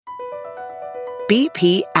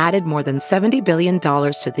BP added more than $70 billion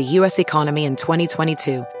to the U.S. economy in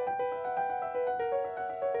 2022.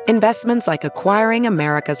 Investments like acquiring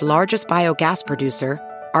America's largest biogas producer,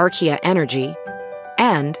 Archaea Energy,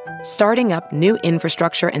 and starting up new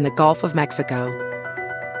infrastructure in the Gulf of Mexico.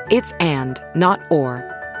 It's and, not or.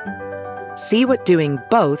 See what doing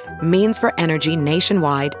both means for energy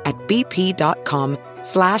nationwide at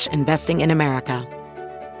bp.com/investing in America.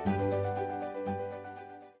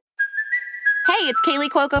 Hey, it's Kaylee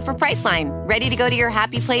Cuoco for Priceline. Ready to go to your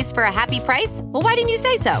happy place for a happy price? Well, why didn't you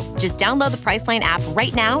say so? Just download the Priceline app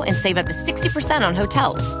right now and save up to 60% on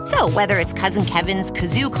hotels. So whether it's Cousin Kevin's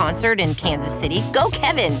Kazoo Concert in Kansas City, go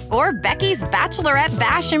Kevin, or Becky's Bachelorette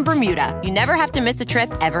Bash in Bermuda, you never have to miss a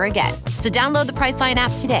trip ever again. So download the Priceline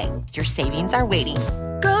app today. Your savings are waiting.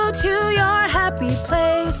 Go to your happy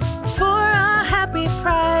place for a happy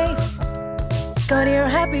price. Go to your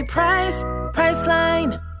happy price,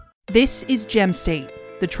 Priceline. This is Gem State,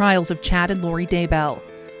 the trials of Chad and Lori Daybell.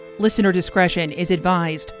 Listener discretion is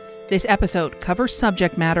advised. This episode covers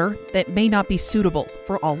subject matter that may not be suitable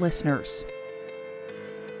for all listeners.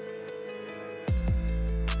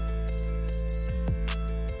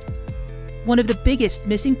 One of the biggest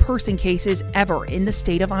missing person cases ever in the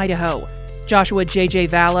state of Idaho, Joshua J.J.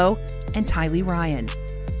 Vallow and Tylee Ryan.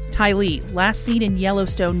 Tylee, last seen in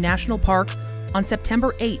Yellowstone National Park on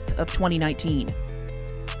September 8th of 2019.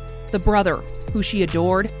 The brother, who she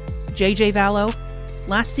adored, J.J. Vallow,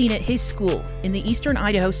 last seen at his school in the eastern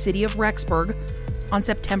Idaho city of Rexburg on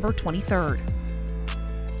September 23rd.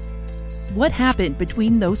 What happened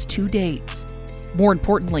between those two dates? More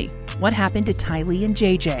importantly, what happened to Tylee and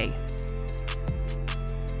J.J.?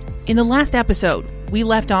 In the last episode, we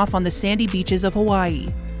left off on the sandy beaches of Hawaii.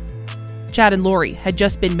 Chad and Lori had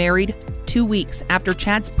just been married 2 weeks after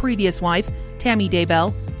Chad's previous wife, Tammy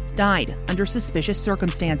Daybell, died under suspicious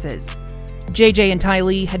circumstances. JJ and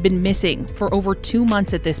Tylee had been missing for over 2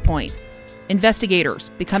 months at this point,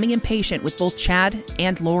 investigators becoming impatient with both Chad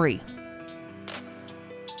and Lori.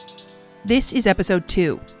 This is episode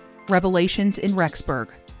 2, Revelations in Rexburg.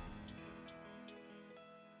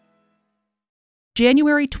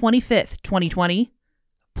 January 25th, 2020,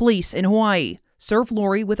 police in Hawaii serve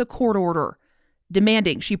Lori with a court order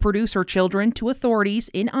demanding she produce her children to authorities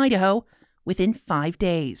in Idaho within 5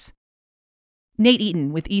 days. Nate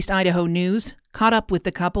Eaton with East Idaho News caught up with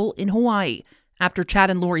the couple in Hawaii after Chad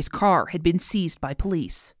and Lori's car had been seized by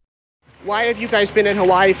police. Why have you guys been in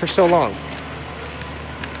Hawaii for so long?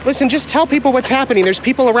 Listen, just tell people what's happening. There's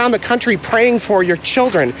people around the country praying for your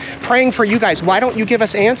children, praying for you guys. Why don't you give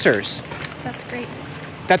us answers? That's great.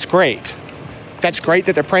 That's great. That's great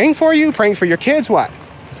that they're praying for you, praying for your kids. What?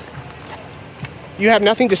 You have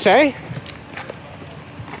nothing to say?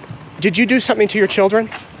 Did you do something to your children?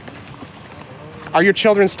 Are your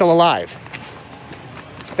children still alive?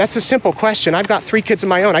 That's a simple question. I've got 3 kids of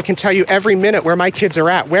my own. I can tell you every minute where my kids are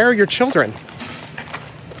at. Where are your children?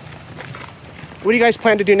 What do you guys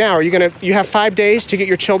plan to do now? You have 5 days to get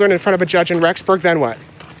your children in front of a judge in Rexburg, then what?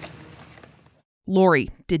 Lori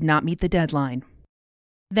did not meet the deadline.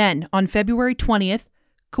 Then, on February 20th,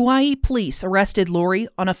 Kauai police arrested Lori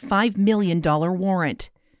on a $5 million warrant.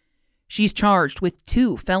 She's charged with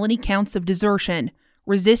 2 felony counts of desertion,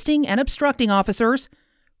 resisting and obstructing officers,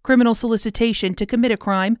 criminal solicitation to commit a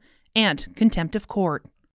crime, and contempt of court.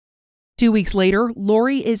 2 weeks later,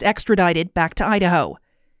 Lori is extradited back to Idaho.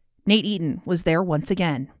 Nate Eaton was there once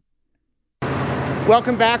again.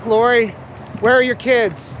 Welcome back, Lori. Where are your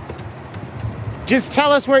kids? Just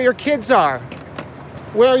tell us where your kids are.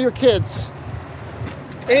 Where are your kids?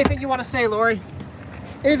 Anything you want to say, Lori?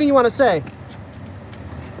 Anything you want to say?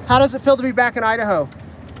 How does it feel to be back in Idaho?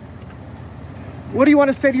 What do you want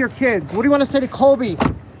to say to your kids? What do you want to say to Colby?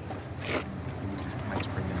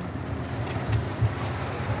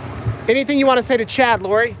 Anything you want to say to Chad,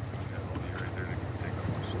 Lori?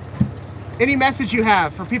 Any message you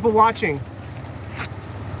have for people watching?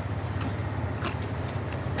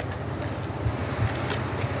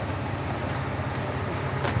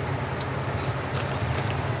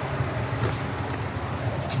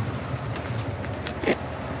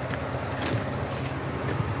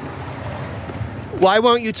 Why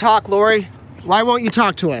won't you talk, Lori? Why won't you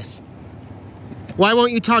talk to us? Why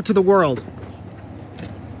won't you talk to the world?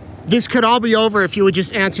 This could all be over if you would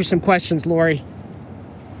just answer some questions, Lori.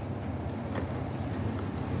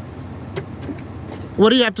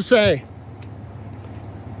 What do you have to say?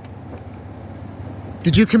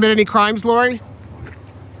 Did you commit any crimes, Lori?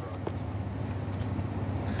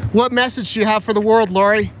 What message do you have for the world,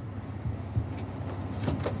 Lori?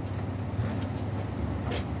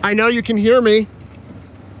 I know you can hear me.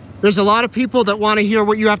 There's a lot of people that want to hear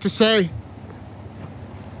what you have to say.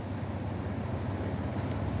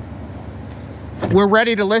 We're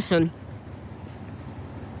ready to listen.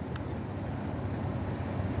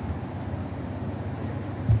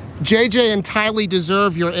 JJ and Tylee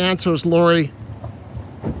deserve your answers, Lori.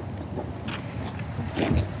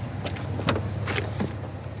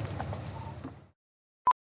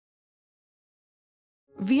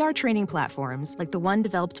 VR training platforms, like the one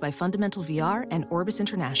developed by Fundamental VR and Orbis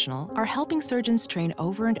International, are helping surgeons train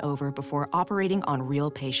over and over before operating on real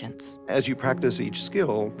patients. As you practice each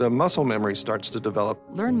skill, the muscle memory starts to develop.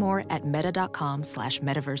 Learn more at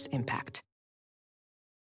meta.com/metaverseimpact.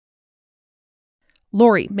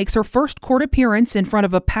 Lori makes her first court appearance in front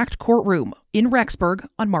of a packed courtroom in Rexburg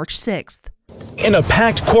on March 6th. In a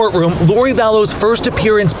packed courtroom, Lori Vallow's first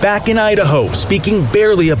appearance back in Idaho, speaking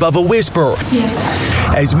barely above a whisper. Yes.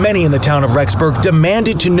 As many in the town of Rexburg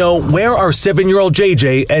demanded to know where are 7-year-old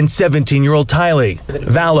JJ and 17-year-old Tylee.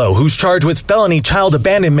 Vallow, who's charged with felony child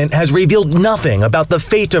abandonment, has revealed nothing about the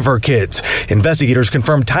fate of her kids. Investigators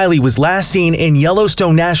confirmed Tylee was last seen in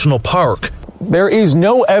Yellowstone National Park. There is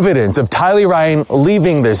no evidence of Tylee Ryan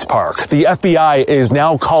leaving this park. The FBI is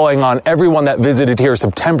now calling on everyone that visited here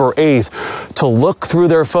September 8th to look through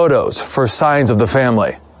their photos for signs of the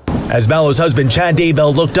family. As Vallow's husband, Chad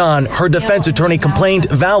Daybell, looked on, her defense attorney complained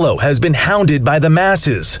Vallow has been hounded by the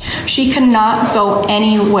masses. She could not go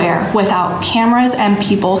anywhere without cameras and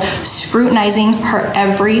people scrutinizing her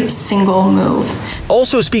every single move.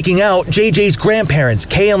 Also speaking out, JJ's grandparents,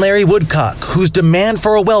 Kay and Larry Woodcock, whose demand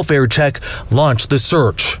for a welfare check launched the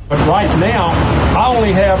search. But right now, I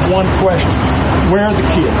only have one question. Where are the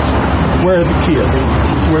kids? Where are the kids?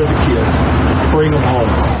 Where are the kids? Bring them home.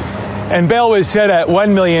 And bail was set at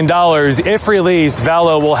 $1 million. If released,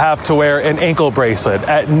 Vallow will have to wear an ankle bracelet.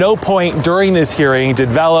 At no point during this hearing did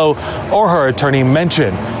Vallow or her attorney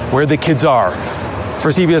mention where the kids are.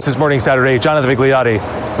 For CBS This Morning Saturday, Jonathan Vigliotti,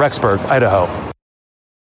 Rexburg, Idaho.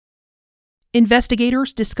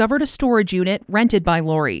 Investigators discovered a storage unit rented by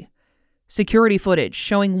Lori. Security footage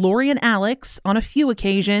showing Lori and Alex on a few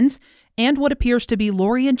occasions, and what appears to be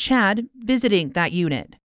Lori and Chad visiting that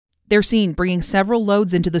unit. They're seen bringing several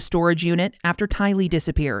loads into the storage unit after Tylee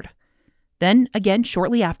disappeared. Then, again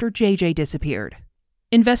shortly after JJ disappeared.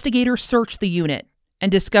 Investigators searched the unit and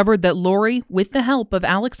discovered that Lori, with the help of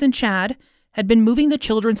Alex and Chad, had been moving the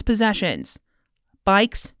children's possessions,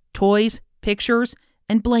 bikes, toys, pictures,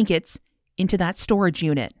 and blankets, into that storage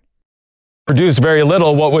unit. Produced very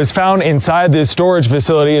little. What was found inside this storage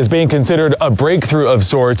facility is being considered a breakthrough of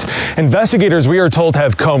sorts. Investigators, we are told,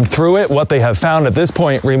 have combed through it. What they have found at this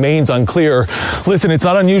point remains unclear. Listen, it's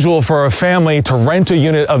not unusual for a family to rent a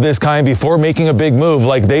unit of this kind before making a big move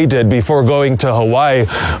like they did before going to Hawaii.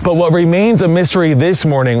 But what remains a mystery this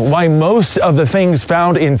morning, why most of the things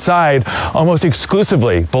found inside almost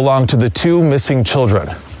exclusively belong to the two missing children.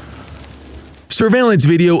 Surveillance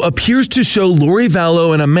video appears to show Lori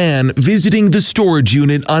Vallow and a man visiting the storage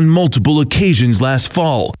unit on multiple occasions last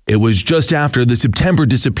fall. It was just after the September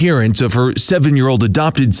disappearance of her 7-year-old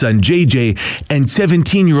adopted son JJ and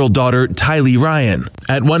 17-year-old daughter Tylee Ryan.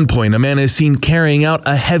 At one point, a man is seen carrying out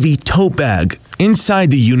a heavy tote bag. Inside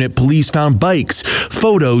the unit, police found bikes,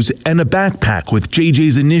 photos, and a backpack with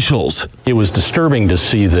JJ's initials. It was disturbing to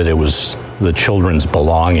see that it was the children's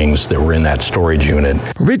belongings that were in that storage unit.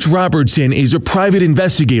 Rich Robertson is a private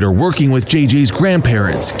investigator working with JJ's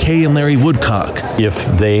grandparents, Kay and Larry Woodcock. If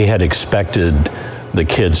they had expected the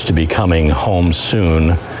kids to be coming home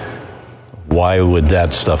soon, why would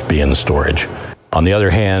that stuff be in the storage? On the other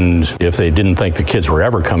hand, if they didn't think the kids were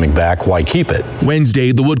ever coming back, why keep it?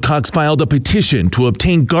 Wednesday, the Woodcocks filed a petition to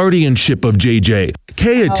obtain guardianship of JJ.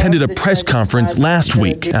 Kay attended a press conference last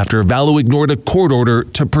week after Vallow ignored a court order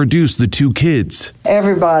to produce the two kids.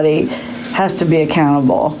 Everybody has to be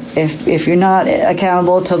accountable. If you're not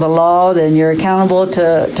accountable to the law, then you're accountable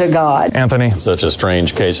to God. Anthony. Such a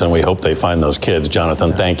strange case, and we hope they find those kids.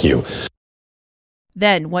 Jonathan, thank you.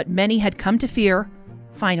 Then, what many had come to fear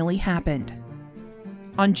finally happened.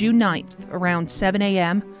 On June 9th, around 7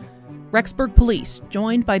 a.m., Rexburg police,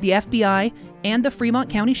 joined by the FBI and the Fremont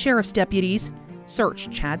County Sheriff's deputies,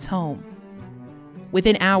 searched Chad's home.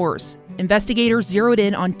 Within hours, investigators zeroed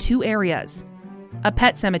in on two areas: a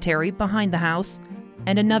pet cemetery behind the house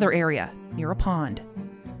and another area near a pond.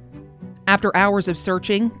 After hours of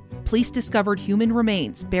searching, police discovered human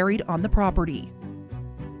remains buried on the property.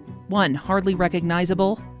 One hardly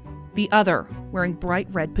recognizable, the other wearing bright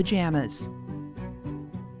red pajamas.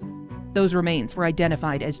 Those remains were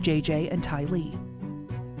identified as JJ and Tylee.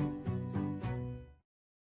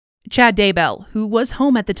 Chad Daybell, who was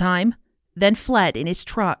home at the time, then fled in his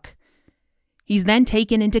truck. He's then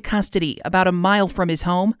taken into custody about a mile from his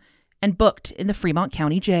home and booked in the Fremont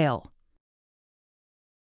County Jail.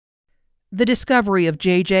 The discovery of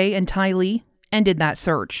JJ and Tylee ended that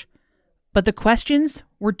search. But the questions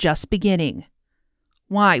were just beginning.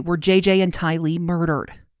 Why were JJ and Tylee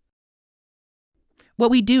murdered?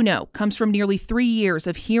 What we do know comes from nearly 3 years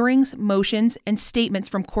of hearings, motions, and statements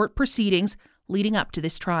from court proceedings leading up to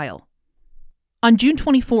this trial. On June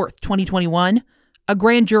 24, 2021, a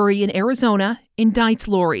grand jury in Arizona indicts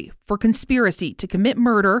Lori for conspiracy to commit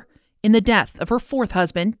murder in the death of her fourth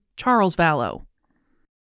husband, Charles Vallow.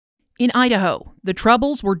 In Idaho, the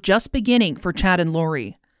troubles were just beginning for Chad and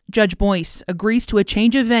Lori. Judge Boyce agrees to a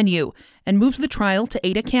change of venue and moves the trial to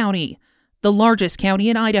Ada County, the largest county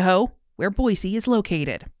in Idaho, where Boise is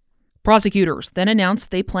located. Prosecutors then announced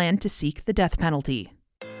they plan to seek the death penalty.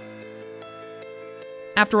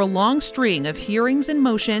 After a long string of hearings and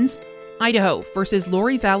motions, Idaho versus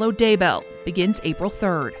Lori Vallow Daybell begins April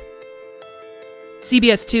 3rd.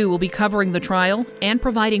 CBS 2 will be covering the trial and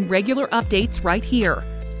providing regular updates right here.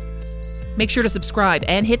 Make sure to subscribe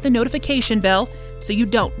and hit the notification bell so you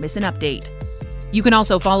don't miss an update. You can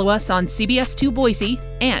also follow us on CBS 2 Boise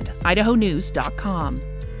and idahonews.com.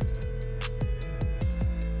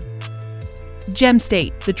 Gem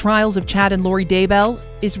State, The Trials of Chad and Lori Daybell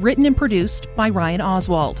is written and produced by Ryan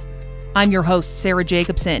Oswald. I'm your host, Sarah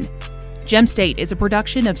Jacobson. Gem State is a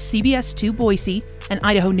production of CBS 2 Boise and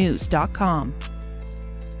idahonews.com.